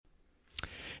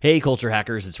Hey, Culture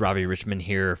Hackers, it's Robbie Richmond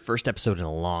here. First episode in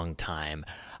a long time.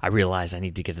 I realize I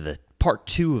need to get to the part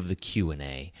 2 of the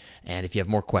Q&A. And if you have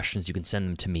more questions, you can send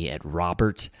them to me at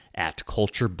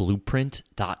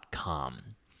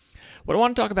robert@cultureblueprint.com. What I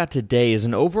want to talk about today is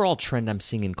an overall trend I'm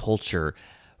seeing in culture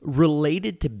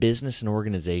related to business and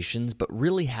organizations, but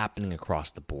really happening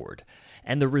across the board.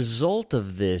 And the result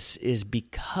of this is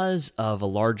because of a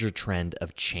larger trend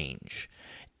of change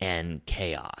and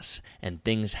chaos and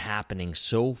things happening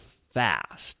so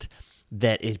fast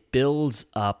that it builds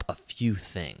up a few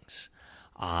things.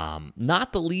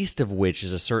 Not the least of which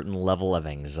is a certain level of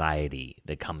anxiety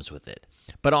that comes with it.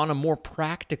 But on a more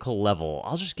practical level,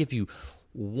 I'll just give you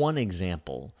one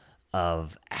example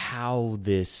of how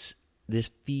this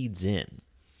feeds in.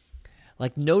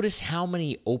 Like, notice how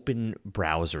many open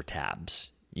browser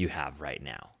tabs you have right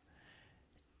now.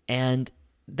 And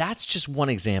that's just one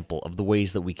example of the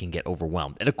ways that we can get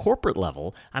overwhelmed. At a corporate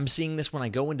level, I'm seeing this when I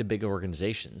go into big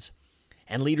organizations,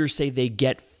 and leaders say they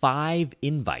get 5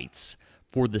 invites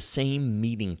for the same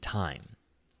meeting time.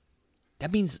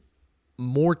 That means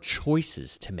more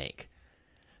choices to make.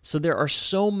 So there are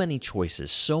so many choices,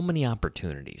 so many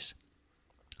opportunities.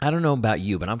 I don't know about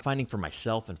you, but I'm finding for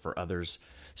myself and for others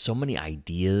so many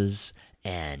ideas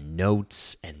and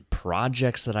notes and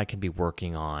projects that I can be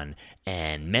working on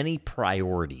and many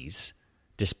priorities,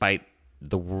 despite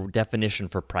the definition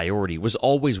for priority was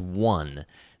always one.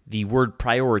 The word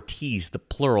priorities, the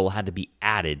plural, had to be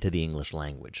added to the English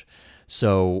language.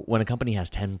 So when a company has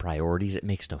 10 priorities, it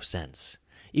makes no sense.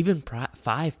 Even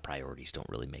 5 priorities don't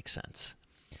really make sense.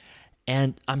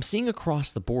 And I'm seeing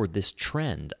across the board this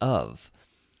trend of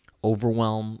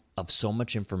overwhelm, of so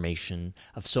much information,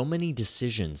 of so many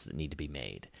decisions that need to be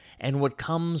made. And what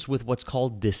comes with what's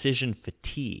called decision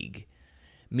fatigue,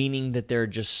 meaning that there are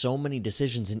just so many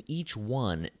decisions and each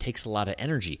one takes a lot of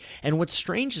energy. And what's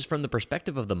strange is from the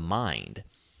perspective of the mind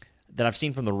that I've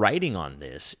seen from the writing on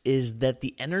this is that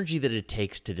the energy that it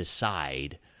takes to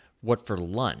decide what for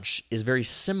lunch is very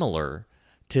similar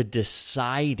to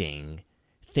deciding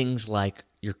things like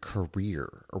your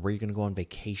career or where you're going to go on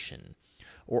vacation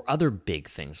or other big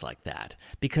things like that,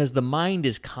 because the mind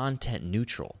is content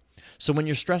neutral. So when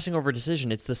you're stressing over a decision,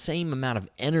 it's the same amount of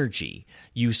energy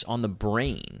use on the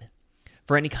brain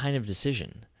for any kind of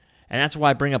decision. And that's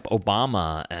why I bring up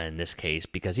Obama in this case,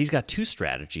 because he's got 2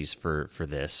 strategies for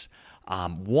this.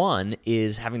 One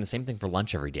is having the same thing for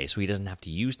lunch every day, so he doesn't have to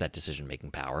use that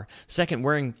decision-making power. Second,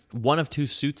 wearing one of 2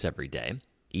 suits every day,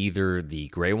 either the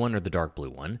gray one or the dark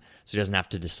blue one, so he doesn't have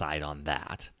to decide on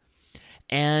that.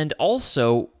 And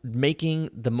also making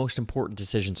the most important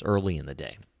decisions early in the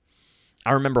day.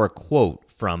 I remember a quote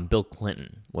from Bill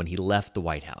Clinton when he left the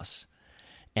White House,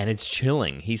 and it's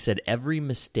chilling. He said, every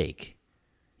mistake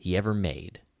he ever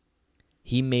made,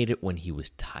 he made it when he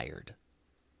was tired.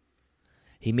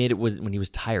 He made it when he was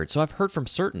tired. So I've heard from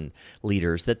certain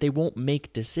leaders that they won't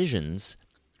make decisions,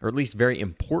 or at least very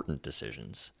important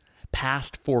decisions,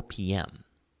 past 4 p.m.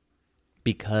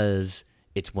 because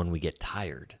it's when we get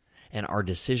tired. And our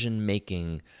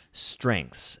decision-making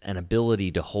strengths and ability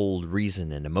to hold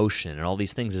reason and emotion and all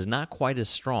these things is not quite as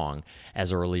strong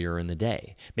as earlier in the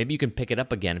day. Maybe you can pick it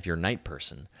up again if you're a night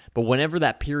person. But whenever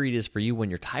that period is for you when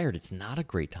you're tired, it's not a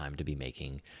great time to be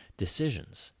making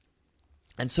decisions.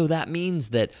 And so that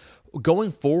means that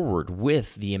going forward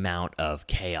with the amount of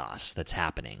chaos that's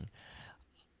happening,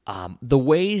 the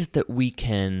ways that we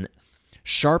can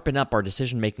sharpen up our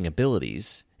decision-making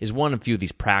abilities is one of few of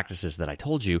these practices that I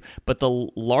told you, but the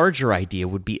larger idea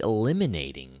would be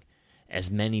eliminating as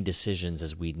many decisions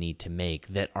as we need to make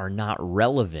that are not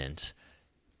relevant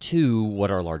to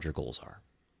what our larger goals are.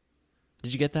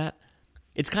 Did you get that?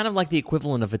 It's kind of like the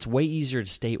equivalent of it's way easier to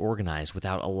stay organized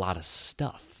without a lot of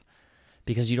stuff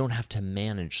because you don't have to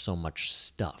manage so much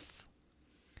stuff.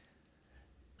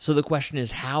 So the question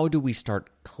is, how do we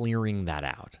start clearing that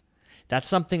out? That's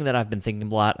something that I've been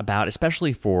thinking a lot about,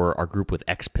 especially for our group with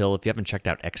XPill. If you haven't checked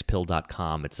out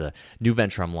xpill.com, it's a new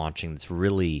venture I'm launching that's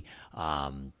really,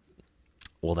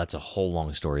 that's a whole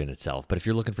long story in itself. But if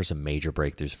you're looking for some major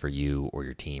breakthroughs for you or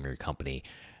your team or your company,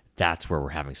 that's where we're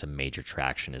having some major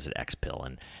traction is at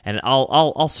XPill. And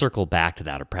I'll circle back to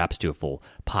that or perhaps do a full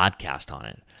podcast on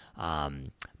it.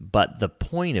 But the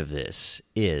point of this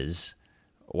is,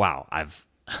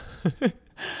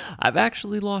 I've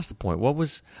actually lost the point.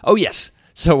 Oh, yes.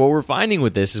 So what we're finding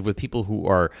with this is with people who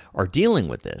are dealing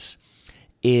with this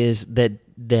is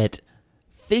that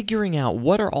figuring out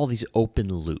what are all these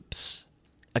open loops,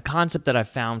 a concept that I've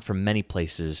found from many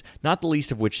places, not the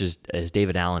least of which is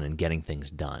David Allen in Getting Things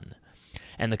Done,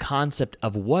 and the concept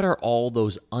of what are all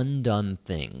those undone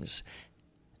things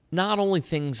not only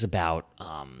things about,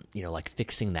 like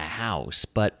fixing the house,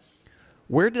 but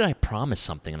where did I promise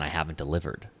something and I haven't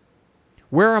delivered?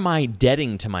 Where am I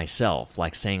debting to myself,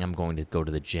 like saying I'm going to go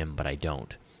to the gym, but I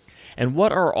don't? And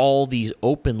what are all these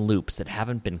open loops that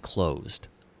haven't been closed?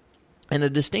 And a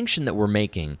distinction that we're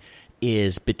making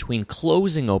is between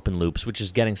closing open loops, which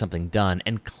is getting something done,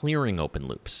 and clearing open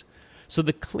loops. So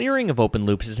the clearing of open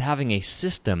loops is having a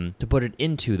system to put it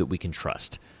into that we can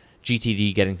trust.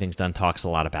 GTD, Getting Things Done, talks a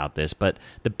lot about this, but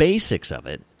the basics of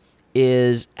it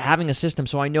is having a system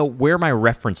so I know where my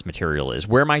reference material is,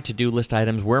 where my to-do list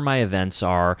items, where my events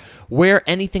are, where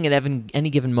anything at any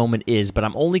given moment is, but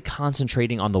I'm only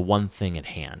concentrating on the one thing at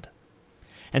hand.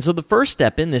 And so the first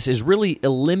step in this is really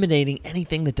eliminating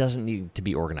anything that doesn't need to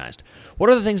be organized. What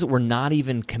are the things that we're not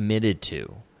even committed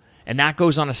to? And that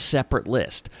goes on a separate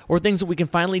list. Or things that we can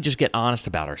finally just get honest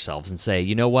about ourselves and say,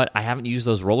 you know what, I haven't used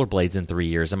those rollerblades in 3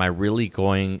 years. Am I really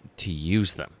going to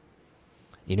use them?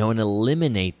 And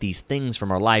eliminate these things from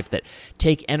our life that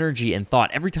take energy and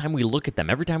thought every time we look at them,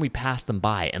 every time we pass them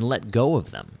by, and let go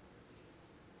of them.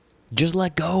 Just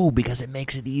let go because it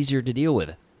makes it easier to deal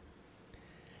with.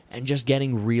 And just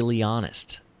getting really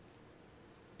honest.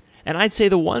 And I'd say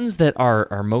the ones that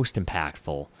are most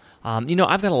impactful, I've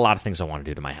got a lot of things I want to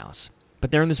do to my house. But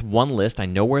they're in this one list. I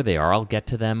know where they are. I'll get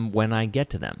to them when I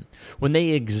get to them. When they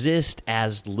exist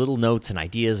as little notes and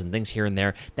ideas and things here and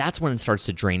there, that's when it starts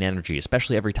to drain energy,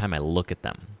 especially every time I look at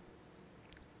them.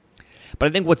 But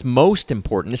I think what's most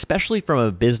important, especially from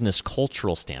a business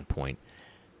cultural standpoint,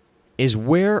 is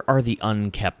where are the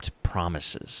unkept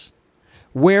promises?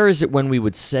 Where is it when we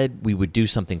said we would do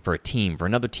something for a team, for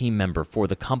another team member, for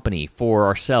the company, for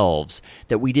ourselves,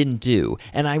 that we didn't do?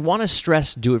 And I want to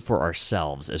stress do it for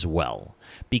ourselves as well.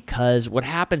 Because what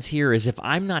happens here is if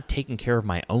I'm not taking care of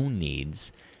my own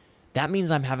needs, that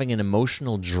means I'm having an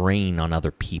emotional drain on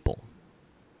other people.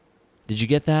 Did you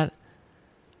get that?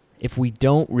 If we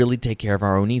don't really take care of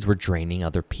our own needs, we're draining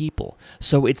other people.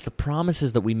 So it's the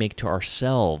promises that we make to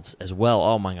ourselves as well.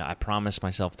 Oh my God, I promised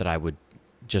myself that I would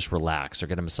just relax or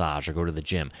get a massage or go to the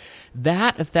gym.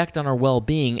 That effect on our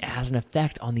well-being has an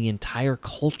effect on the entire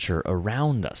culture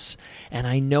around us. And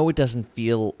I know it doesn't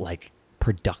feel like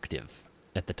productive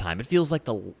at the time. It feels like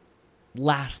the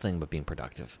last thing but being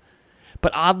productive.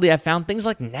 But oddly, I found things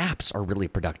like naps are really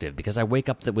productive because I wake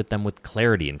up with them with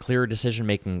clarity and clearer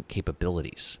decision-making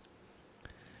capabilities.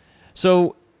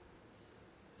 So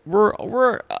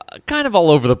we're kind of all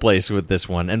over the place with this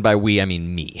one. And by we, I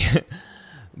mean me.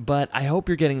 But I hope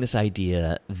you're getting this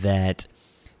idea that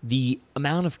the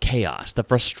amount of chaos, the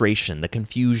frustration, the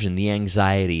confusion, the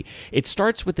anxiety, it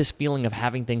starts with this feeling of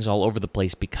having things all over the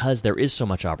place because there is so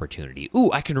much opportunity.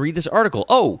 Ooh, I can read this article.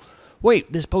 Oh,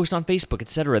 wait, this post on Facebook,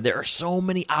 etc. There are so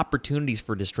many opportunities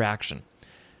for distraction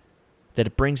that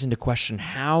it brings into question,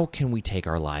 how can we take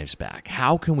our lives back?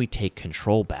 How can we take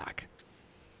control back?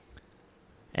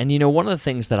 And one of the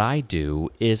things that I do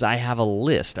is I have a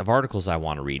list of articles I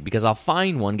want to read because I'll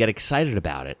find one, get excited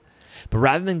about it. But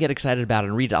rather than get excited about it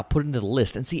and read it, I'll put it into the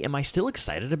list and see, am I still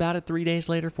excited about it 3 days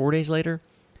later, 4 days later?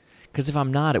 Because if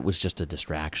I'm not, it was just a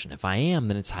distraction. If I am,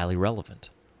 then it's highly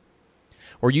relevant.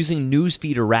 Or using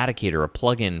Newsfeed Eradicator, a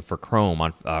plugin for Chrome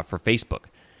for Facebook,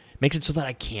 makes it so that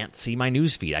I can't see my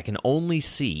newsfeed. I can only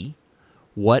see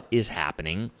what is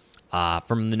happening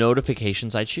from the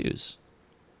notifications I choose.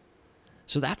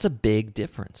 So that's a big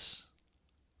difference.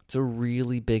 It's a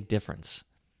really big difference.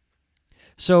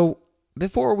 So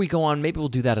before we go on, maybe we'll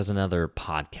do that as another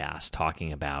podcast,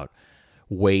 talking about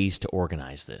ways to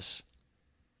organize this.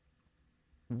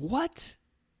 What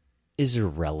is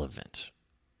irrelevant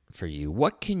for you?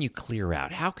 What can you clear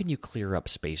out? How can you clear up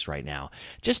space right now?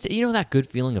 Just, that good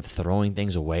feeling of throwing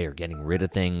things away or getting rid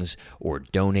of things or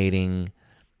donating.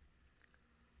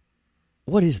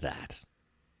 What is that?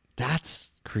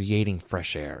 That's creating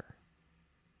fresh air.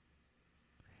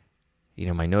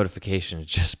 My notifications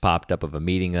just popped up of a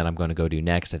meeting that I'm going to go do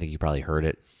next. I think you probably heard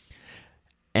it.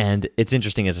 And it's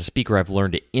interesting, as a speaker, I've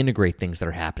learned to integrate things that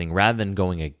are happening rather than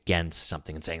going against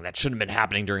something and saying that shouldn't have been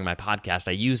happening during my podcast.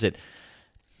 I use it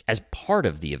as part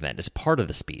of the event, as part of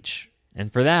the speech.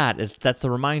 And for that, that's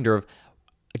the reminder of,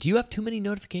 do you have too many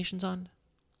notifications on?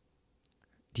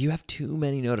 Do you have too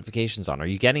many notifications on? Are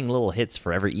you getting little hits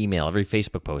for every email, every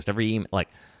Facebook post, every email?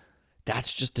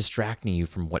 That's just distracting you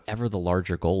from whatever the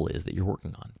larger goal is that you're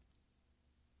working on.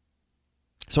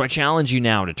 So I challenge you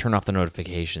now to turn off the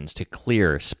notifications, to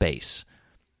clear space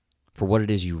for what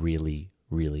it is you really,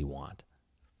 really want.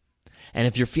 And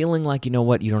if you're feeling like, you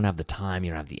don't have the time, you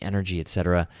don't have the energy,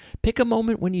 etc., pick a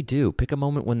moment when you do. Pick a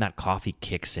moment when that coffee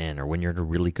kicks in or when you're in a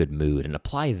really good mood and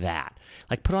apply that.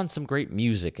 Put on some great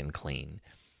music and clean.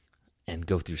 and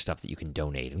go through stuff that you can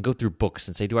donate and go through books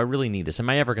and say, do I really need this? Am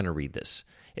I ever going to read this?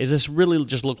 Is this really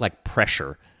just look like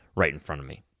pressure right in front of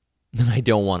me that I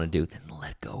don't want to do? Then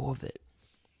let go of it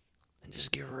and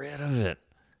just get rid of it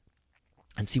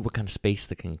and see what kind of space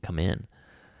that can come in.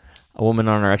 A woman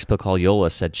on our expo call, Yola,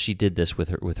 said she did this with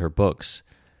her books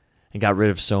and got rid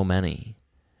of so many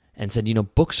and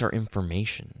said, books are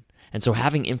information. And so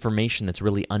having information that's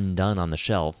really undone on the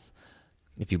shelf,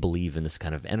 if you believe in this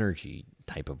kind of energy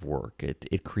type of work,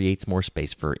 it creates more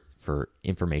space for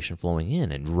information flowing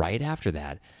in. And right after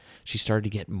that, she started to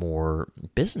get more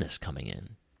business coming in.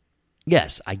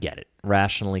 Yes, I get it.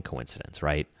 Rationally, coincidence,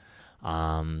 right?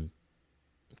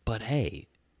 But hey,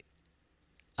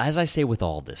 as I say with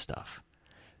all this stuff,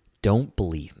 don't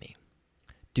believe me.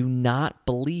 Do not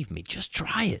believe me. Just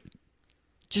try it.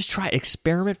 Just try it.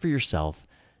 Experiment for yourself.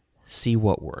 See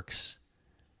what works.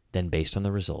 Then based on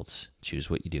the results, choose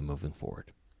what you do moving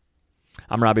forward.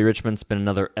 I'm Robbie Richmond. It's been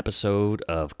another episode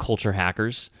of Culture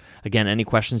Hackers. Again, any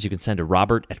questions you can send to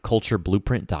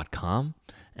robert@cultureblueprint.com,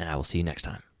 and I will see you next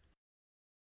time.